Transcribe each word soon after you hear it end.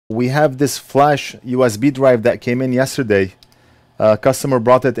We have this flash USB drive that came in yesterday. Customer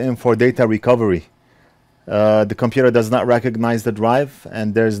brought it in for data recovery. The computer does not recognize the drive,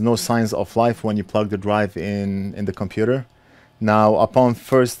 and there's no signs of life when you plug the drive in the computer. Now, upon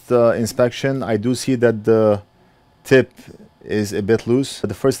first inspection, I do see that the tip is a bit loose.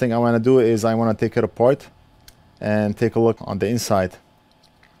 The first thing I want to do is I want to take it apart and take a look on the inside.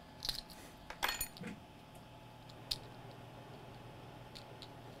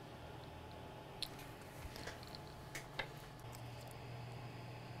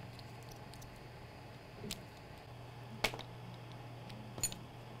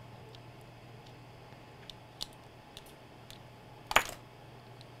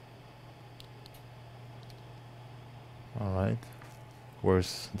 All right,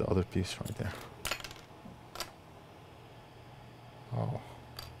 where's the other piece? Right there. Oh,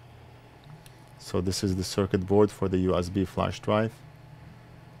 so this is the circuit board for the USB flash drive.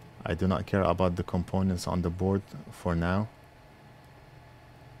 I do not care about the components on the board for now,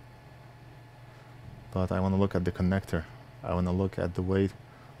 but I want to look at the connector. I want to look at the weight.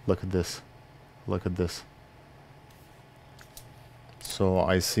 Look at this. Look at this. So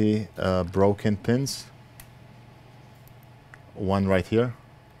I see broken pins. One right here.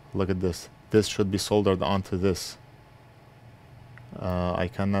 Look at this. This should be soldered onto this. I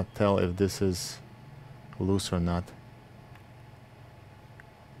cannot tell if this is loose or not.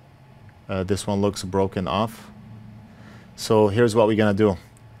 This one looks broken off. So here's what we're gonna do.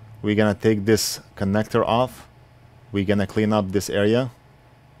 We're gonna take this connector off. We're gonna clean up this area,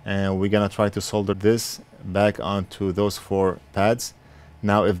 and we're gonna try to solder this back onto those 4 pads.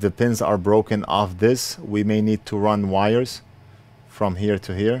 Now, if the pins are broken off this, we may need to run wires from here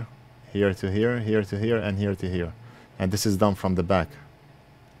to here, here to here, here to here, and here to here. And this is done from the back.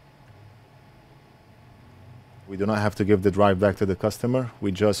 We do not have to give the drive back to the customer.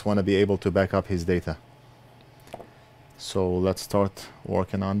 We just want to be able to back up his data. So let's start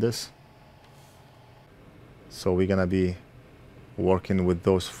working on this. So we're gonna be working with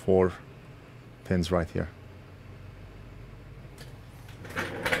those 4 pins right here.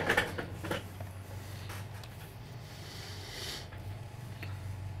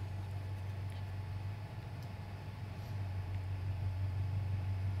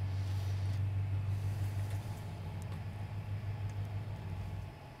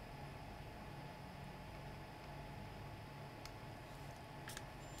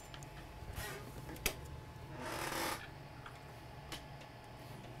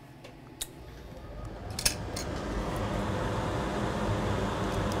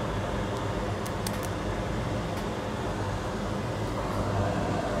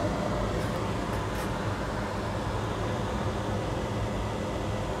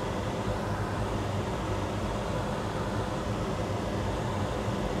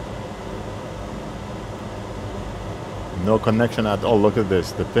 No connection at all. Look at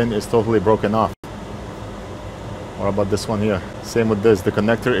this. The pin is totally broken off. What about this one here? Same with this. The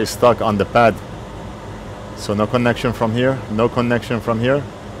connector is stuck on the pad. So no connection from here. No connection from here.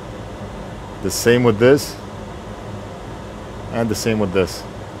 The same with this. And the same with this.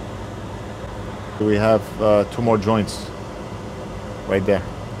 We have 2 more joints right there.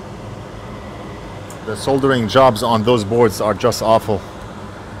 The soldering jobs on those boards are just awful.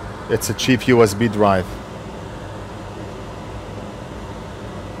 It's a cheap USB drive.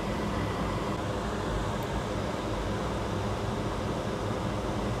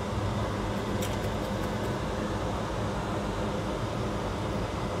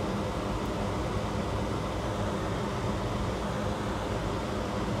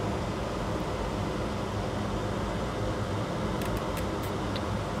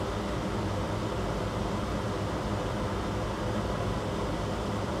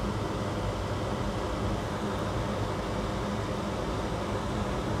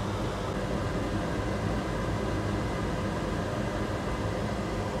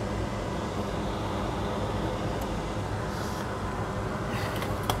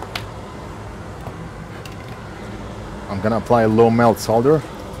 I'm gonna apply a low melt solder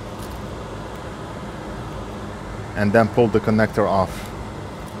and then pull the connector off.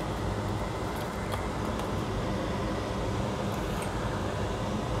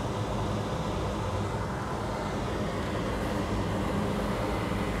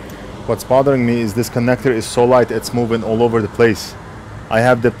 What's bothering me is this connector is so light, it's moving all over the place. I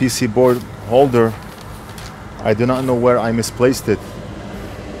have the PC board holder. I do not know where I misplaced it.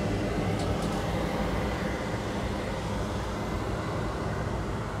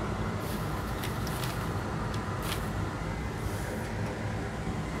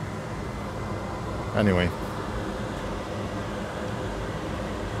 Anyway,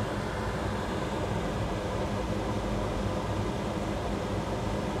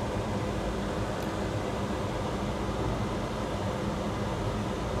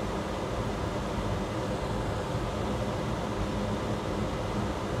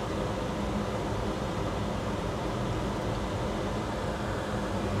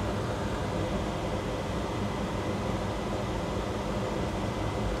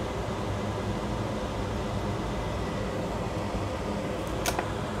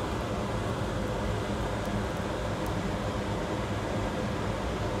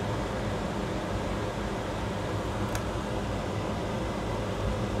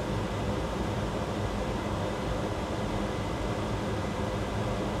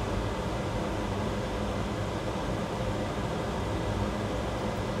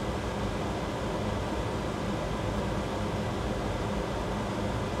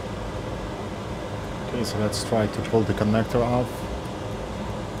 Okay, so let's try to pull the connector off.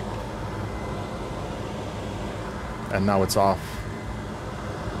 And now it's off.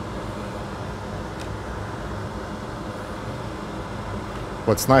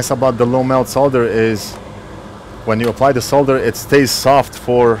 What's nice about the low melt solder is when you apply the solder, it stays soft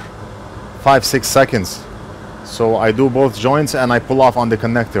for 5-6 seconds. So I do both joints and I pull off on the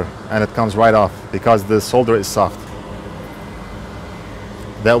connector and it comes right off because the solder is soft.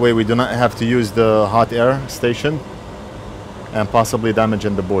 That way we do not have to use the hot air station and possibly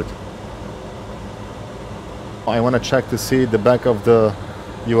damaging the board. I want to check to see the back of the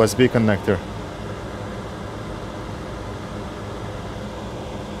USB connector.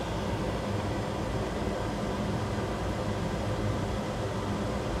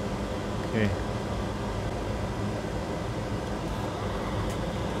 Okay.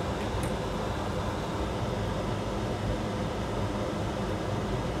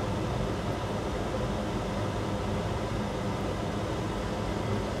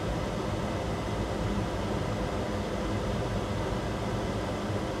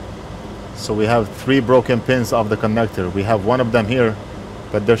 So we have 3 broken pins of the connector. We have 1 of them here,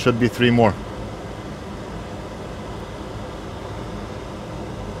 but there should be 3 more.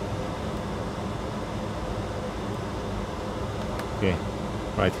 Okay,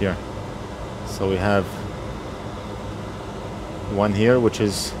 right here. So we have 1 here, which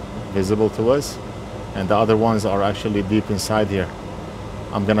is visible to us, and the other ones are actually deep inside here.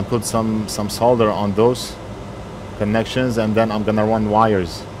 I'm gonna put some solder on those connections, and then I'm gonna run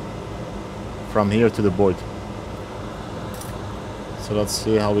wires from here to the board. So let's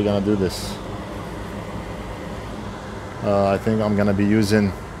see how we're gonna do this. I think I'm gonna be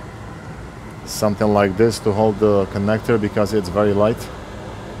using something like this to hold the connector because it's very light.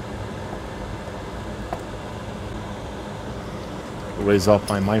 Raise up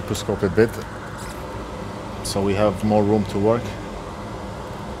my microscope a bit so we have more room to work.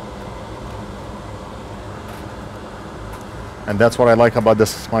 And that's what I like about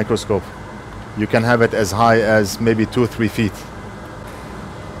this microscope. You can have it as high as maybe 2-3 feet.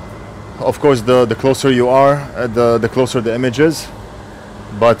 Of course, the closer you are, the closer the image is.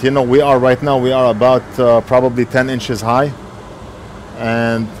 But you know, we are right now, we are about probably 10 inches high,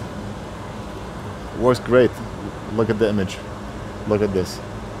 and works great. Look at the image. Look at this.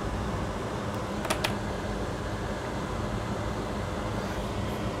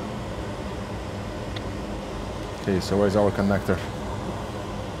 Okay, so where's our connector?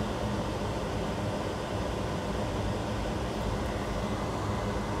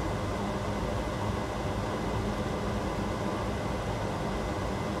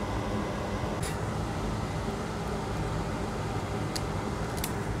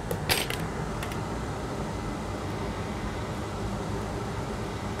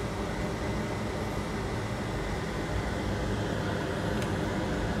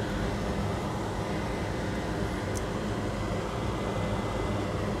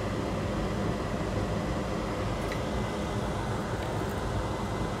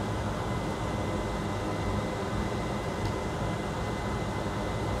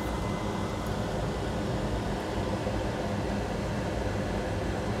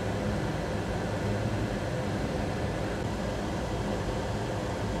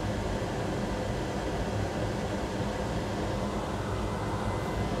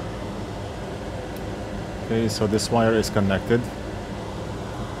 Okay, so this wire is connected.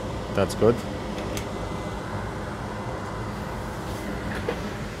 That's good.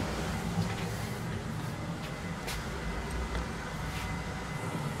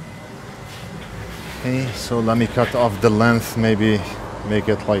 Okay, so let me cut off the length, maybe make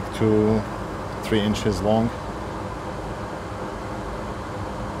it like 2-3 inches long.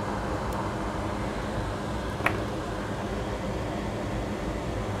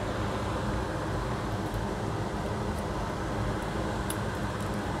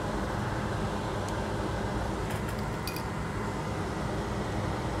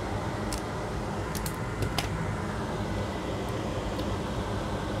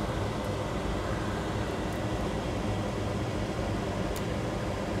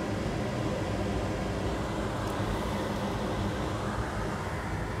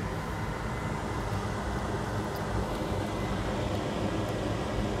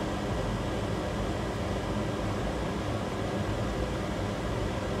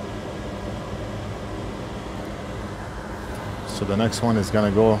 So the next one is gonna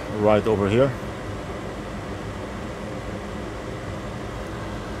go right over here.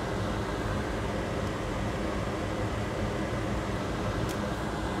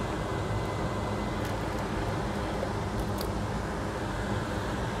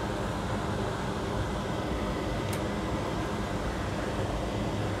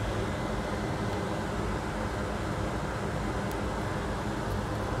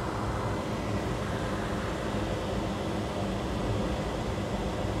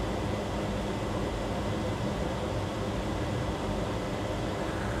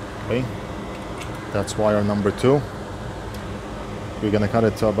 Okay, that's wire number 2. We're gonna cut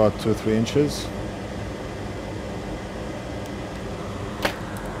it to about 2-3 inches.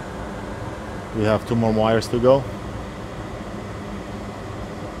 We have 2 more wires to go.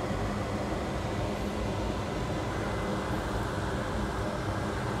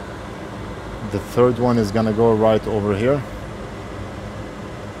 The third one is gonna go right over here.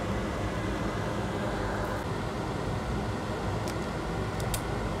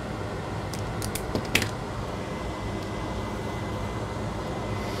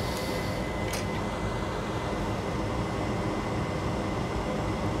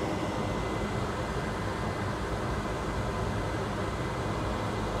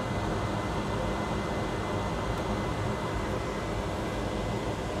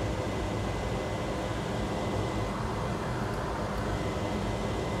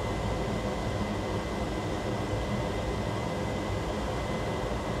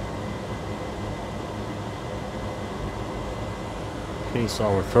 Okay, so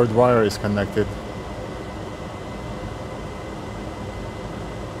our third wire is connected.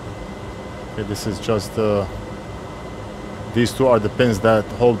 Okay, this is just these 2 are the pins that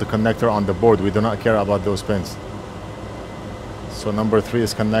hold the connector on the board. We do not care about those pins. So number 3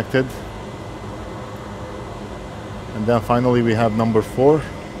 is connected. And then finally we have number 4.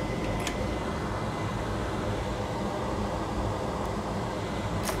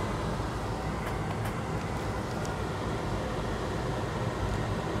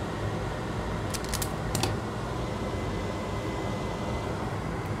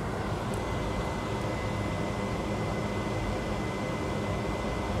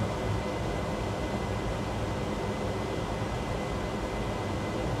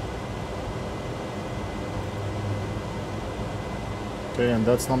 Okay, and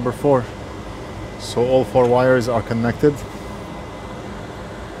that's number 4. So all 4 wires are connected.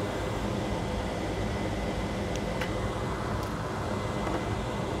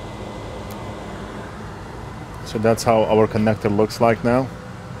 So that's how our connector looks like now.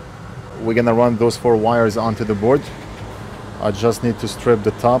 We're gonna run those 4 wires onto the board. I just need to strip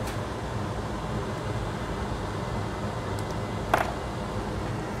the top.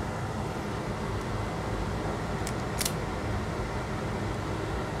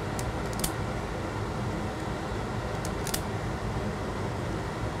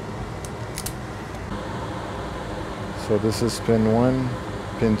 So this is pin 1,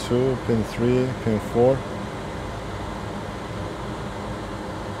 pin 2, pin 3, pin 4.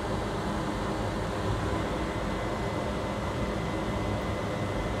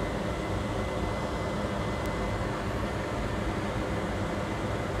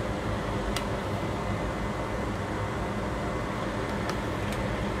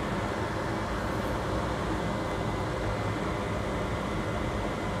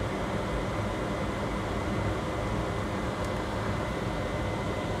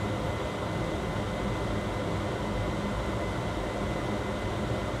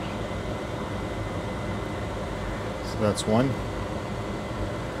 That's 1.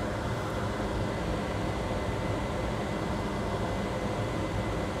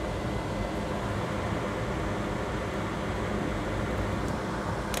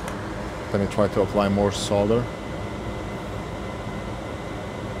 Let me try to apply more solder.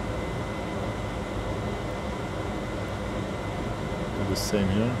 Do the same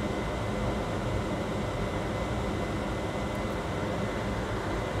here.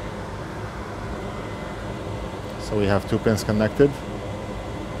 So we have 2 pins connected.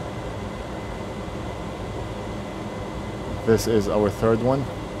 This is our third one.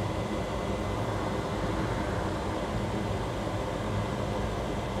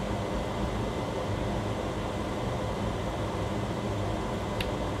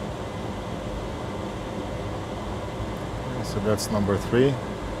 So that's number 3.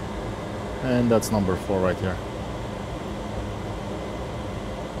 And that's number 4 right here.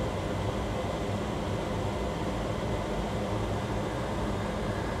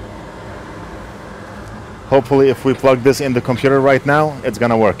 Hopefully if we plug this in the computer right now, it's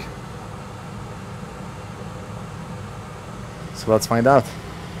gonna work. So let's find out.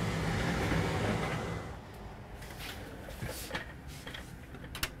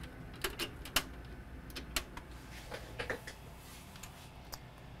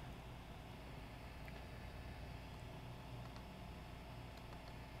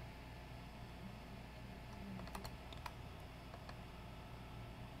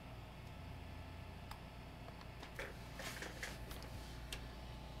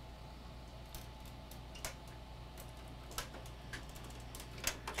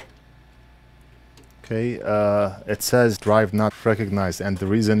 Okay, it says drive not recognized, and the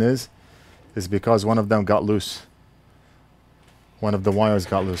reason is because one of them got loose. One of the wires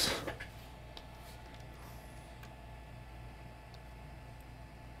got loose.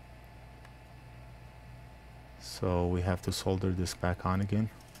 So we have to solder this back on again.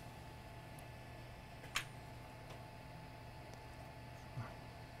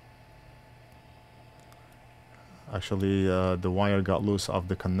 Actually, the wire got loose off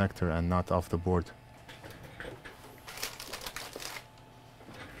the connector and not off the board.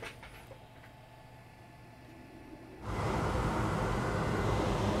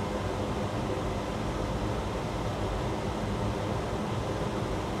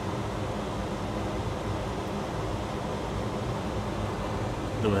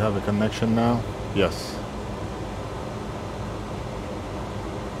 Do we have a connection now? Yes.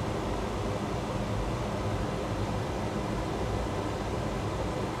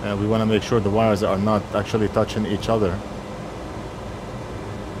 And we want to make sure the wires are not actually touching each other.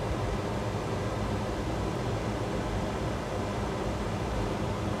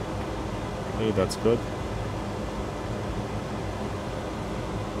 Okay, that's good.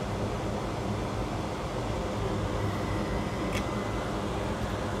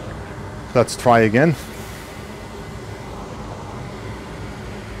 Let's try again.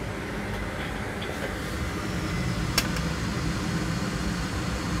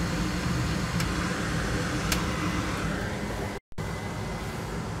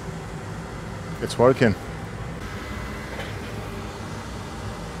 It's working.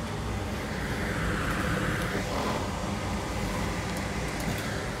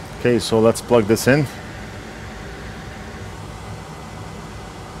 Okay, so let's plug this in.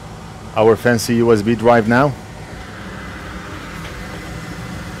 Our fancy USB drive now.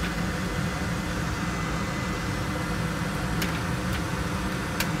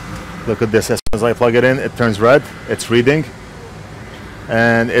 Look at this, as soon as I plug it in, it turns red, it's reading,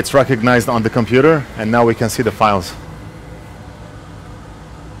 and it's recognized on the computer, and now we can see the files.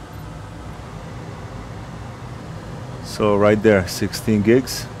 So right there, 16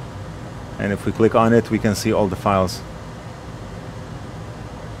 gigs, and if we click on it, we can see all the files.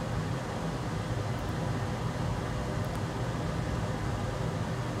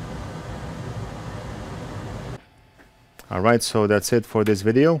 Alright, so that's it for this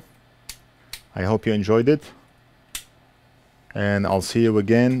video. I hope you enjoyed it, and I'll see you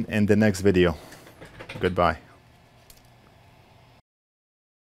again in the next video. Goodbye.